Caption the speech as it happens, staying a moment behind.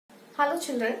Hello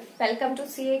children, welcome to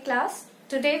CA class.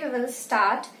 Today we will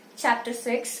start chapter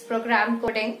 6 program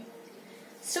coding.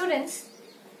 Students,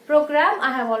 program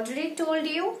I have already told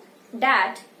you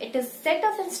that it is set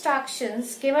of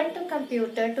instructions given to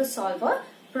computer to solve a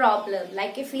problem.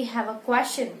 Like if we have a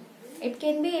question, it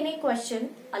can be any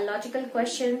question, a logical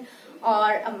question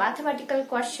or a mathematical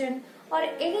question or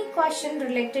any question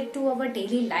related to our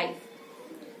daily life.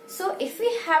 So if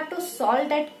we have to solve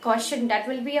that question, that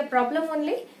will be a problem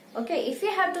only. Okay, if we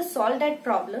have to solve that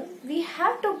problem, we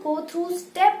have to go through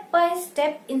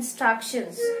step-by-step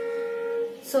instructions.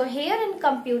 So here in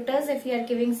computers, if we are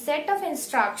giving set of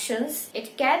instructions,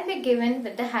 it can be given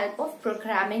with the help of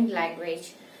programming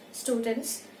language.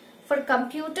 Students, for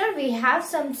computer we have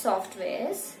some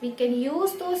softwares. We can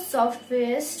use those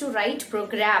softwares to write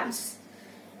programs.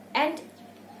 And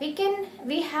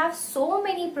we have so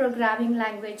many programming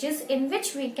languages in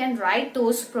which we can write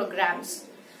those programs.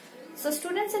 So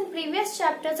students, in previous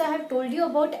chapters I have told you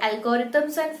about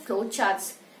algorithms and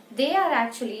flowcharts. They are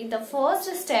actually the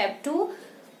first step to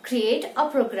create a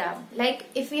program. Like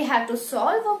if we have to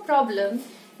solve a problem,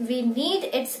 we need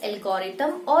its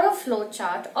algorithm or a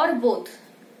flowchart or both.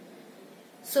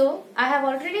 So I have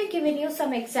already given you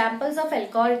some examples of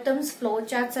algorithms,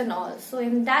 flowcharts and all. So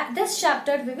in this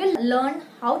chapter we will learn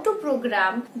how to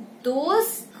program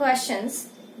those questions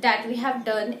that we have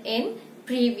done in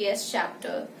previous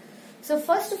chapter. So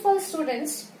first of all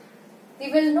students,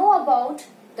 we will know about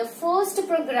the first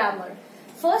programmer.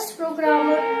 First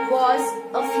programmer was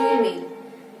a female,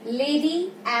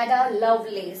 Lady Ada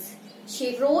Lovelace.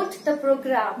 She wrote the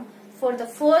program for the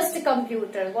first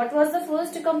computer. What was the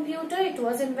first computer? It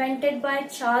was invented by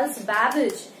Charles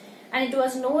Babbage and it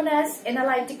was known as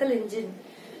analytical engine.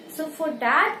 So for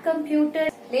that computer,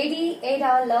 Lady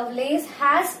Ada Lovelace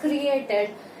has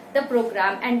created the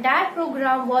program, and that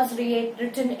program was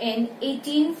written in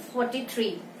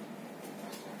 1843.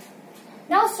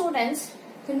 Now students,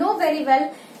 you know very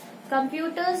well,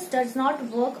 computers does not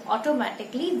work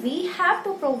automatically. We have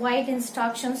to provide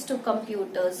instructions to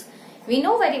computers. We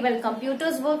know very well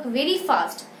computers work very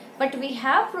fast, but we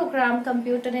have programmed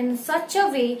computer in such a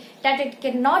way that it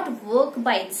cannot work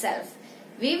by itself.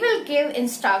 We will give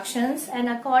instructions and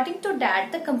according to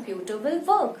that the computer will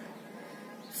work.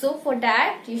 So for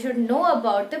that you should know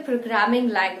about the programming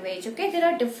language. Okay, there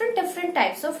are different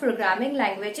types of programming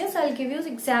languages. I'll give you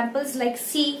examples like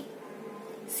C,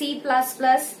 C++,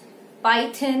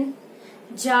 Python,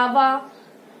 Java,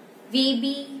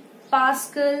 VB,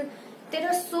 Pascal. There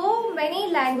are so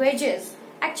many languages.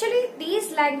 Actually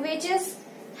these languages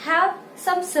have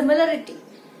some similarity,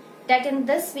 that in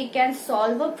this we can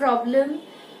solve a problem,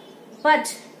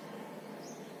 but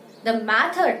the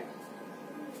method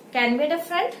can be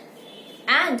different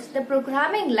and the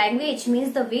programming language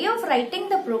means the way of writing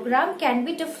the program can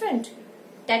be different.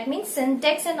 That means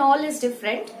syntax and all is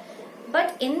different,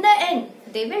 but in the end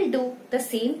they will do the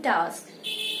same task.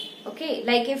 Okay,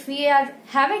 like if we are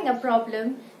having a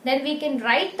problem, then we can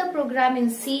write the program in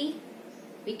C.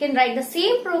 We can write the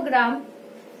same program.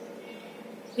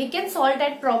 We can solve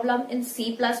that problem in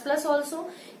C++ also.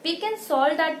 We can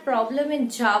solve that problem in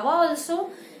Java also.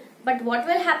 But what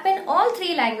will happen? All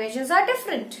three languages are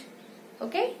different.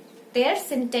 Okay, their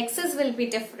syntaxes will be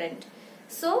different.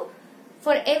 So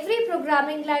for every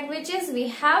programming languages we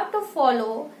have to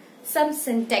follow some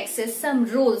syntaxes, some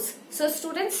rules. So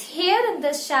students, here in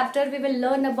this chapter we will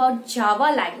learn about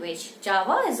Java language.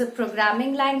 Java is a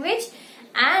programming language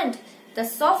and the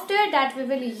software that we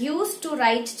will use to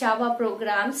write Java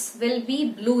programs will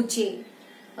be BlueJ.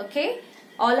 Okay,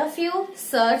 all of you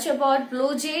search about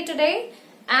BlueJ today,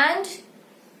 and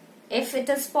if it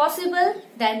is possible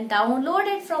then download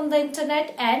it from the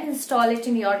internet and install it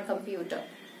in your computer.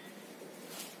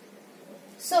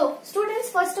 So students,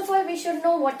 first of all we should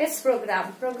know what is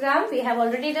program. Program we have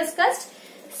already discussed,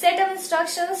 set of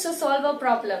instructions to solve a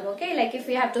problem. Okay, like if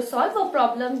we have to solve a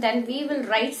problem, then we will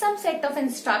write some set of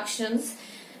instructions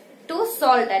to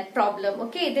solve that problem.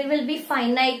 Okay, there will be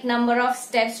finite number of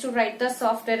steps to write the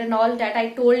software and all that I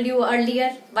told you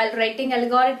earlier while writing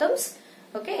algorithms.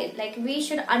 Okay, like we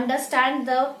should understand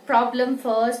the problem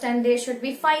first and there should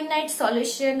be finite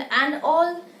solution and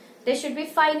all. There should be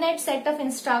finite set of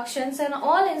instructions and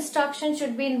all instructions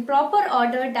should be in proper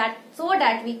order so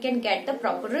that we can get the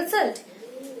proper result.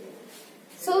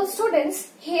 So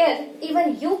students, here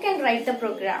even you can write the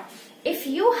program. If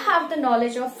you have the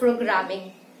knowledge of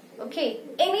programming, okay,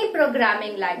 any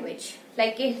programming language,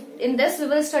 like in this we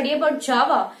will study about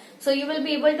Java. So you will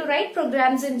be able to write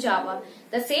programs in Java.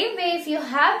 The same way, if you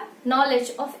have knowledge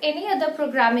of any other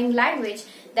programming language,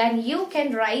 then you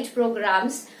can write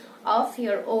programs of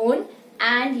your own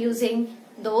and using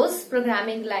those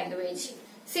programming language.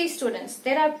 See students,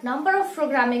 there are number of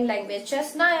programming languages.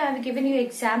 Just now I have given you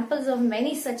examples of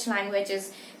many such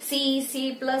languages. C,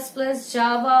 C++,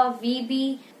 Java,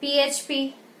 VB,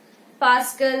 PHP,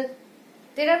 Pascal.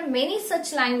 There are many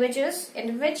such languages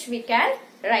in which we can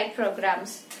write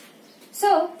programs.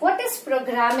 So what is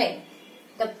programming?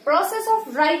 The process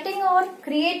of writing or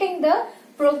creating the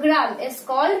program is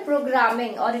called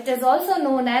programming, or it is also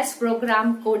known as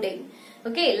program coding.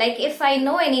 Okay, like if I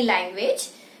know any language,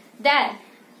 then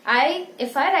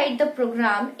if I write the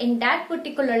program in that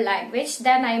particular language,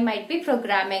 then I might be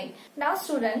programming. Now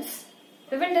students,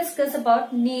 we will discuss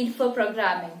about need for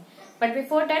programming. But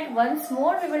before that, once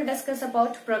more we will discuss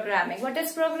about programming. What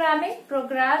is programming?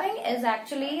 Programming is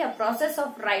actually a process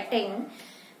of writing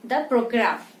the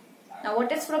program. Now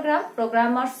what is program?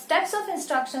 Program are steps of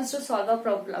instructions to solve a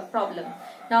problem.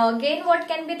 Now again, what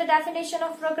can be the definition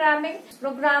of programming?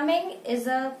 Programming is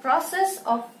a process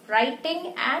of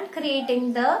writing and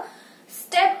creating the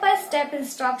step-by-step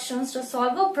instructions to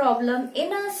solve a problem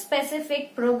in a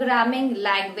specific programming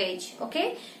language.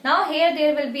 Okay. Now here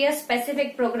there will be a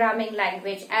specific programming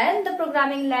language, and the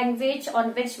programming language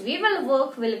on which we will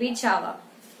work will be Java.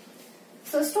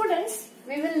 So students,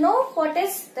 we will know what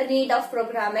is the need of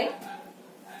programming.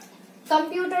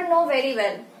 Computer know very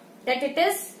well that it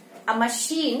is a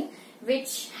machine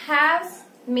which has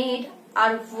made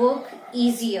our work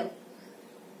easier.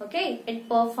 Okay, it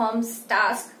performs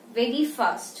tasks very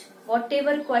fast.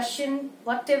 Whatever question,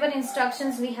 whatever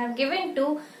instructions we have given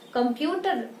to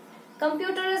computer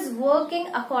is working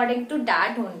according to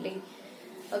that only.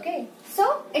 Okay,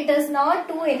 so it does not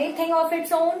do anything of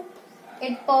its own.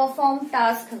 It performs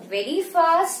tasks very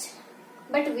fast,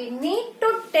 but we need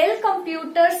to tell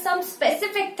computer some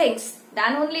specific things,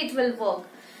 then only it will work.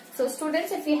 So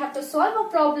students, if we have to solve a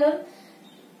problem,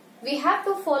 we have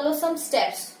to follow some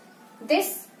steps.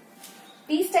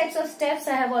 These types of steps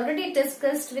I have already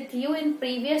discussed with you in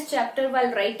previous chapter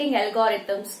while writing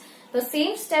algorithms. The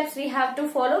same steps we have to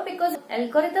follow, because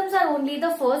algorithms are only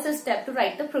the first step to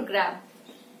write the program.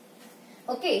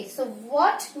 Okay, so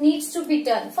what needs to be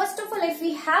done? First of all, if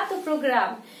we have the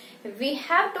program, we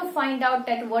have to find out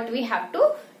that what we have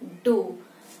to do.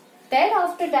 Then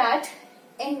after that,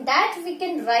 in that we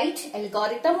can write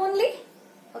algorithm only.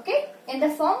 Okay, in the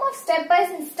form of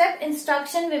step-by-step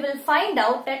instruction, we will find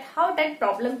out that how that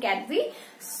problem can be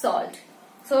solved.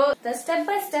 So the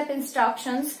step-by-step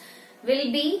instructions will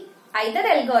be either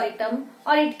algorithm,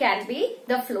 or it can be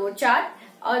the flow chart,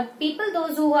 or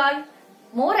those who are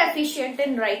more efficient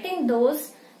in writing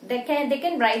those, they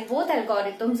can write both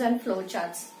algorithms and flow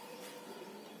charts.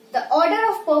 The order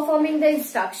of performing the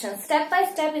instructions,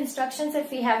 step-by-step instructions if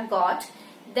we have got,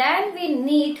 then we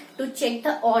need to check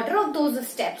the order of those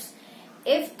steps.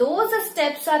 If those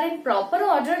steps are in proper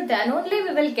order, then only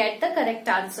we will get the correct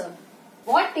answer.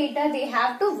 What data they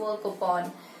have to work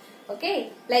upon.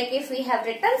 Okay, like if we have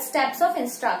written steps of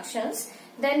instructions,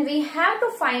 then we have to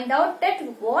find out that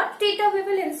what data we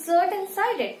will insert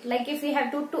inside it. Like if we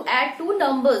have to add two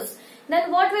numbers, then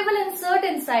what we will insert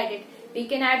inside it? We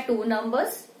can add two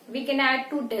numbers, we can add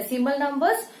two decimal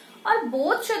numbers, or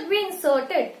both should be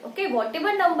inserted. Okay,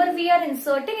 whatever number we are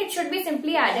inserting, it should be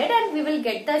simply added, and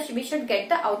we should get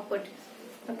the output.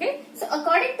 Okay, so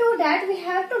according to that, we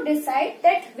have to decide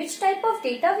that which type of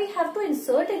data we have to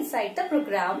insert inside the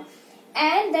program,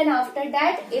 and then after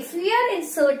that, if we are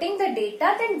inserting the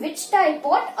data, then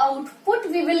what output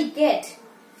we will get.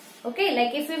 Okay,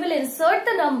 like if we will insert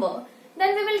the number,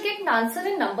 then we will get an answer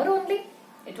in number only.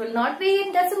 It will not be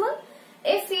in decimal.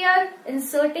 If we are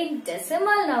inserting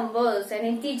decimal numbers and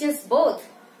integers both,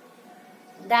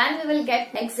 then we will get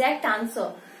exact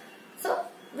answer. So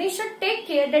we should take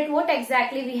care that what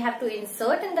exactly we have to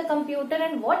insert in the computer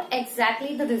and what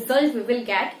exactly the result we will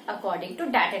get according to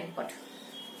that input.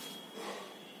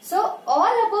 So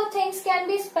all above things can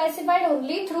be specified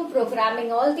only through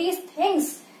programming, all these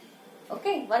things.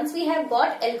 Okay, once we have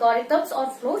got algorithms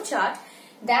or flow chart,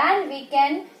 then we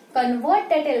can convert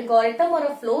that algorithm or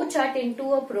a flow chart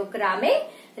into a programming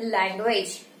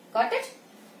language. Got it?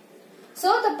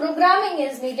 So the programming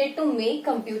is needed to make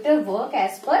computer work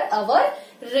as per our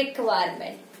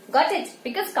requirement. Got it?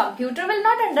 Because computer will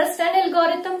not understand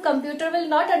algorithm, computer will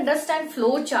not understand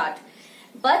flow chart.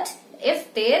 But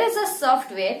if there is a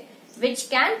software which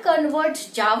can convert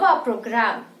Java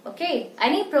program, okay,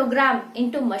 any program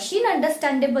into machine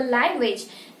understandable language,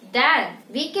 then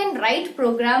we can write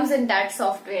programs in that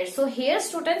software. So here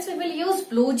students, we will use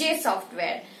BlueJ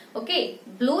software. Okay,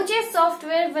 BlueJ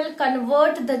software will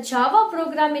convert the Java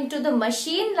program into the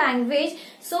machine language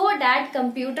so that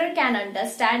computer can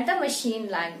understand the machine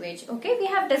language. Okay, we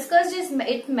have discussed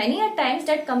it many a times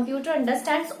that computer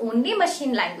understands only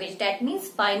machine language, that means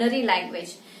binary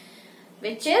language,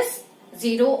 which is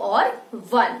 0 or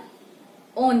 1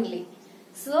 only.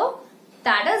 So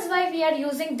that is why we are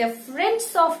using different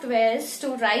softwares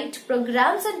to write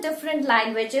programs in different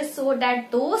languages so that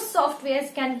those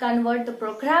softwares can convert the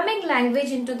programming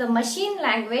language into the machine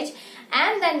language,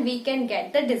 and then we can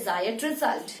get the desired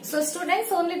result. So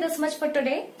students, only this much for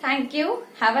today. Thank you.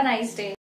 Have a nice day.